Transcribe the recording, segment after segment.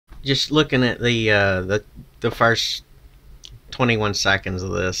Just looking at the first 21 seconds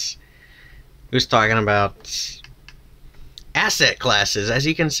of this, he was talking about asset classes, as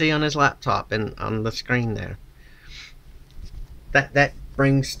you can see on his laptop and on the screen there. That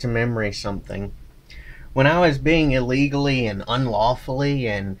brings to memory something. When I was being illegally and unlawfully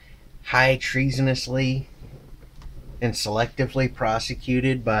and high treasonously and selectively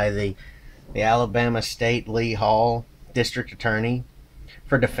prosecuted by the Alabama State Lee Hall District Attorney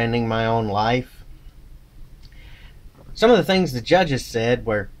for defending my own life, some of the things the judges said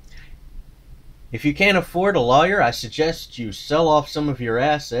were, if you can't afford a lawyer, I suggest you sell off some of your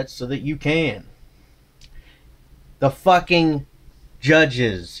assets so that you can. The fucking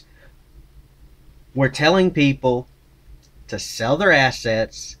judges were telling people to sell their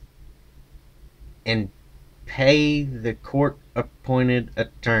assets and pay the court-appointed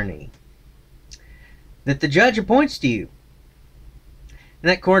attorney that the judge appoints to you. And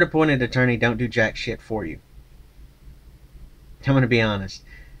that court-appointed attorney don't do jack shit for you. I'm going to be honest.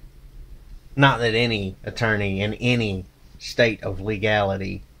 Not that any attorney in any state of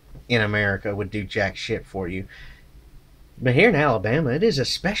legality in America would do jack shit for you. But here in Alabama, it is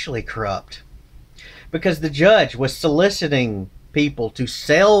especially corrupt. Because the judge was soliciting people to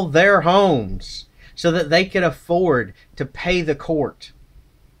sell their homes so that they could afford to pay the court.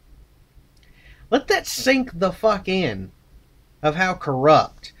 Let that sink the fuck in of how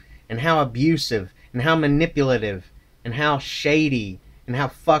corrupt and how abusive and how manipulative and how shady and how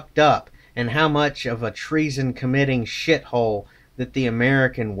fucked up and how much of a treason committing shithole that the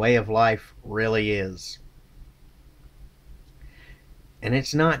American way of life really is. And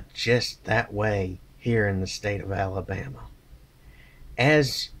it's not just that way here in the state of Alabama.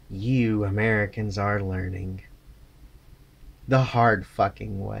 As you Americans are learning the hard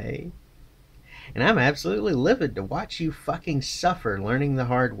fucking way. And I'm absolutely livid to watch you fucking suffer learning the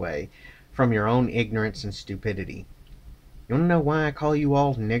hard way from your own ignorance and stupidity. You want to know why I call you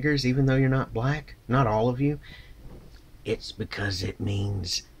all niggers even though you're not black? Not all of you. It's because it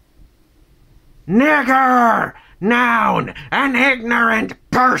means nigger! Noun! An ignorant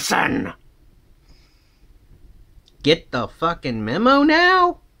person! Get the fucking memo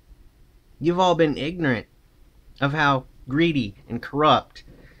now? You've all been ignorant of how greedy and corrupt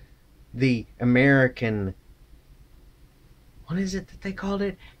the American, what is it that they called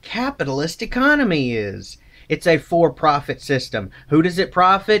it? Capitalist economy is. It's a for-profit system. Who does it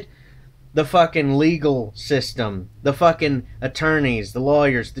profit? The fucking legal system. The fucking attorneys, the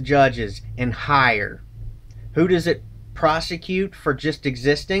lawyers, the judges, and hire. Who does it prosecute for just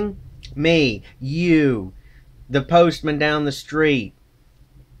existing? Me, you, the postman down the street.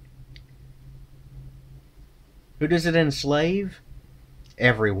 Who does it enslave?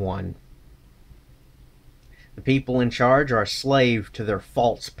 Everyone. The people in charge are a slave to their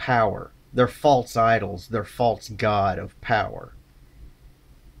false power, their false idols, their false god of power.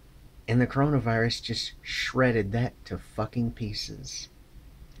 And the coronavirus just shredded that to fucking pieces.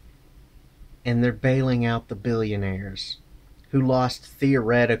 And they're bailing out the billionaires who lost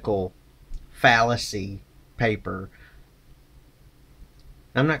theoretical fallacy paper.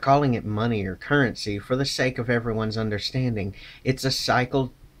 I'm not calling it money or currency for the sake of everyone's understanding. It's a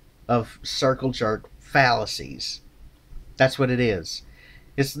cycle of circle jerk fallacies. That's what it is.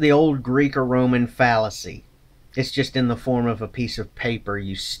 It's the old Greek or Roman fallacy. It's just in the form of a piece of paper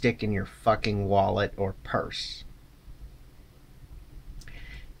you stick in your fucking wallet or purse.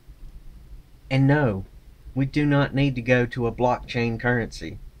 And no, we do not need to go to a blockchain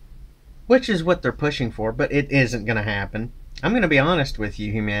currency, which is what they're pushing for, but it isn't going to happen. I'm going to be honest with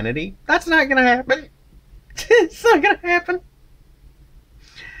you, humanity. That's not going to happen. It's not going to happen.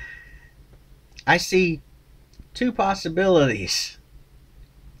 I see two possibilities.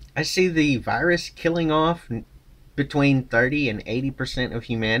 I see the virus killing off between 30 and 80% of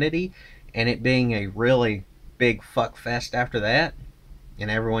humanity, and it being a really big fuck fest after that,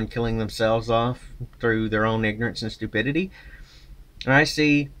 and everyone killing themselves off through their own ignorance and stupidity. And I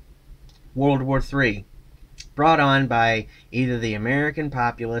see World War III brought on by either the American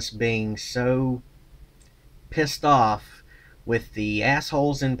populace being so pissed off with the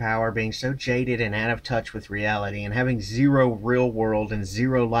assholes in power being so jaded and out of touch with reality and having zero real world and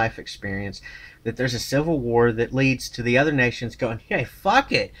zero life experience that there's a civil war that leads to the other nations going, hey,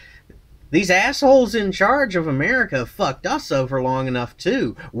 fuck it. These assholes in charge of America have fucked us over long enough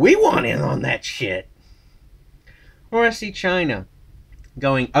too. We want in on that shit. Or I see China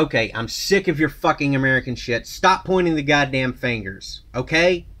going, okay, I'm sick of your fucking American shit. Stop pointing the goddamn fingers,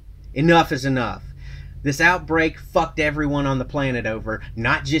 okay? Enough is enough. This outbreak fucked everyone on the planet over,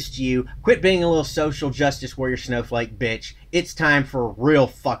 not just you. Quit being a little social justice warrior snowflake bitch. It's time for a real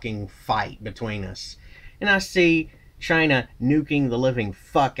fucking fight between us. And I see China nuking the living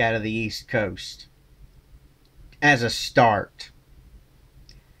fuck out of the East Coast as a start.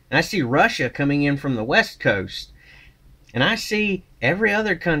 And I see Russia coming in from the West Coast. And I see every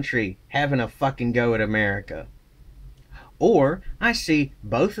other country having a fucking go at America. Or I see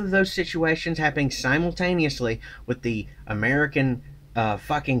both of those situations happening simultaneously, with the American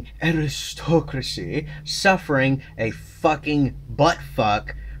fucking aristocracy suffering a fucking butt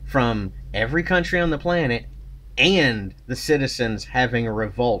fuck from every country on the planet, and the citizens having a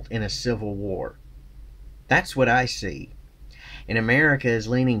revolt in a civil war. That's what I see. And America is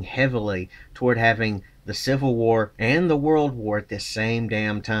leaning heavily toward having the Civil War and the World War at the same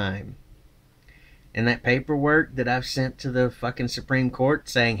damn time. And that paperwork that I've sent to the fucking Supreme Court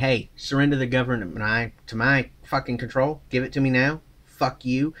saying, hey, surrender the government to my fucking control. Give it to me now. Fuck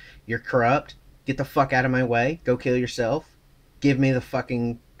you. You're corrupt. Get the fuck out of my way. Go kill yourself. Give me the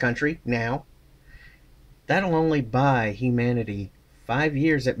fucking country now. That'll only buy humanity 5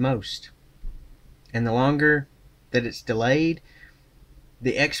 years at most. And the longer that it's delayed,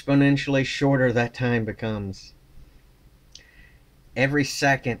 the exponentially shorter that time becomes. Every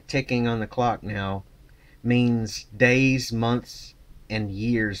second ticking on the clock now means days, months, and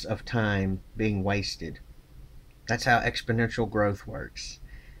years of time being wasted. That's how exponential growth works.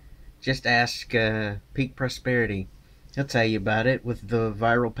 Just ask Peak Prosperity. He'll tell you about it with the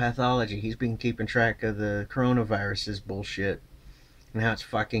viral pathology. He's been keeping track of the coronavirus's bullshit and how it's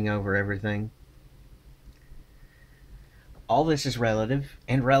fucking over everything. All this is relative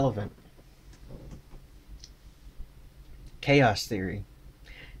and relevant. Chaos theory.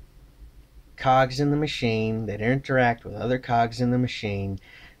 Cogs in the machine that interact with other cogs in the machine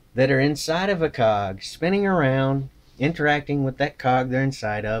that are inside of a cog, spinning around, interacting with that cog they're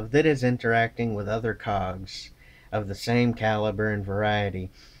inside of, that is interacting with other cogs of the same caliber and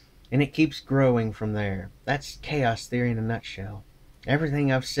variety. And it keeps growing from there. That's chaos theory in a nutshell.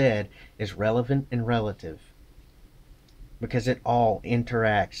 Everything I've said is relevant and relative, because it all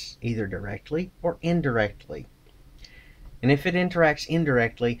interacts either directly or indirectly. And if it interacts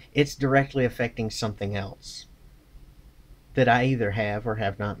indirectly, it's directly affecting something else that I either have or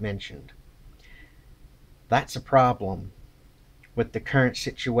have not mentioned. That's a problem with the current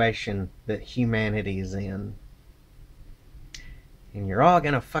situation that humanity is in. And you're all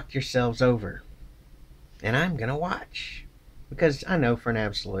going to fuck yourselves over. And I'm going to watch. Because I know for an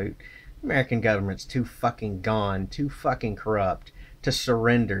absolute, the American government's too fucking gone, too fucking corrupt to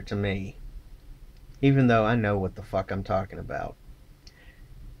surrender to me. Even though I know what the fuck I'm talking about.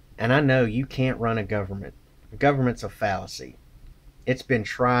 And I know you can't run a government. A government's a fallacy. It's been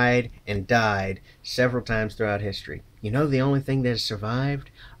tried and died several times throughout history. You know the only thing that has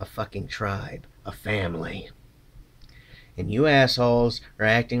survived? A fucking tribe. A family. And you assholes are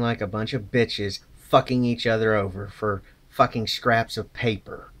acting like a bunch of bitches fucking each other over for fucking scraps of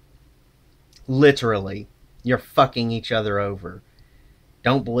paper. Literally. You're fucking each other over.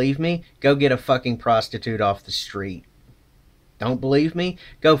 Don't believe me? Go get a fucking prostitute off the street. Don't believe me?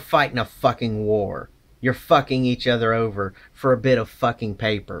 Go fight in a fucking war. You're fucking each other over for a bit of fucking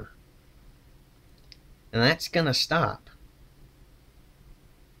paper. And that's gonna stop.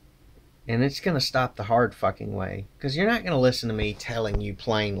 And it's gonna stop the hard fucking way. Because you're not gonna listen to me telling you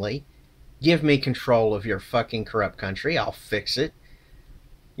plainly, give me control of your fucking corrupt country, I'll fix it.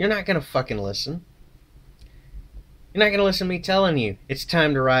 You're not gonna fucking listen. You're not going to listen to me telling you it's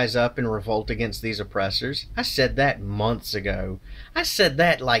time to rise up and revolt against these oppressors. I said that months ago. I said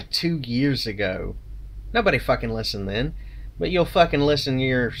that like 2 years ago. Nobody fucking listened then. But you'll fucking listen,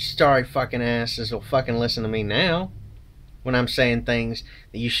 your starry fucking asses will fucking listen to me now. When I'm saying things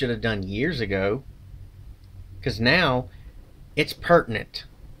that you should have done years ago. Because now, it's pertinent.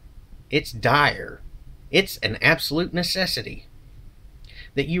 It's dire. It's an absolute necessity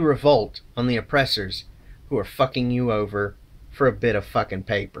that you revolt on the oppressors who are fucking you over for a bit of fucking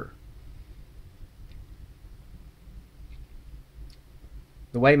paper.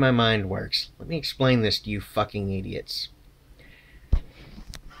 The way my mind works. Let me explain this to you fucking idiots.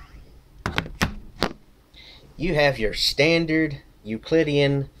 You have your standard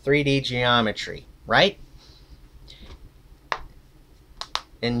Euclidean 3D geometry, right?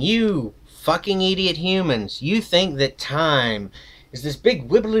 And you fucking idiot humans, you think that time is this big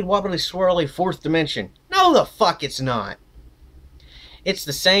wibbly wobbly swirly fourth dimension. No, the fuck it's not. It's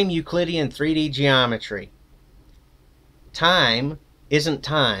the same Euclidean 3D geometry. Time isn't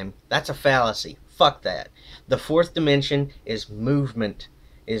time. That's a fallacy. Fuck that. The fourth dimension is movement.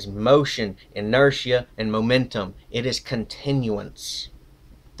 is motion, inertia, and momentum. It is continuance.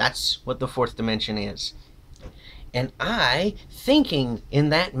 That's what the fourth dimension is. And I, thinking in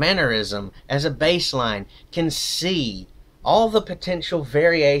that mannerism as a baseline, can see all the potential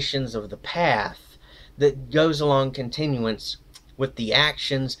variations of the path that goes along continuance with the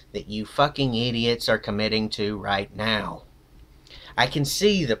actions that you fucking idiots are committing to right now. I can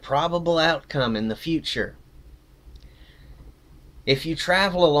see the probable outcome in the future. If you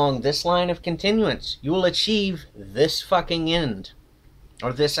travel along this line of continuance, you will achieve this fucking end,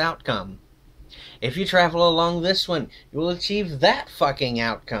 or this outcome. If you travel along this one, you will achieve that fucking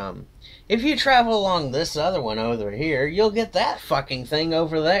outcome. If you travel along this other one over here, you'll get that fucking thing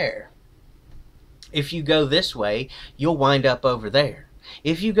over there. If you go this way, you'll wind up over there.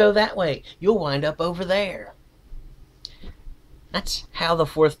 If you go that way, you'll wind up over there. That's how the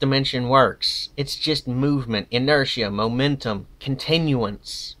fourth dimension works. It's just movement, inertia, momentum,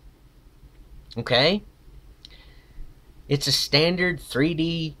 continuance. Okay? It's a standard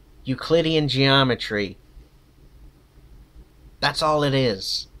 3D Euclidean geometry. That's all it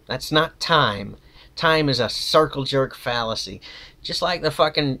is. That's not time. Time is a circle jerk fallacy. Just like the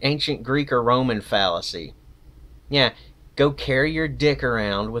fucking ancient Greek or Roman fallacy. Yeah, go carry your dick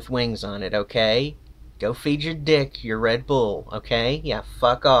around with wings on it, okay? Go feed your dick your Red Bull, okay? Yeah,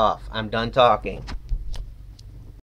 fuck off. I'm done talking.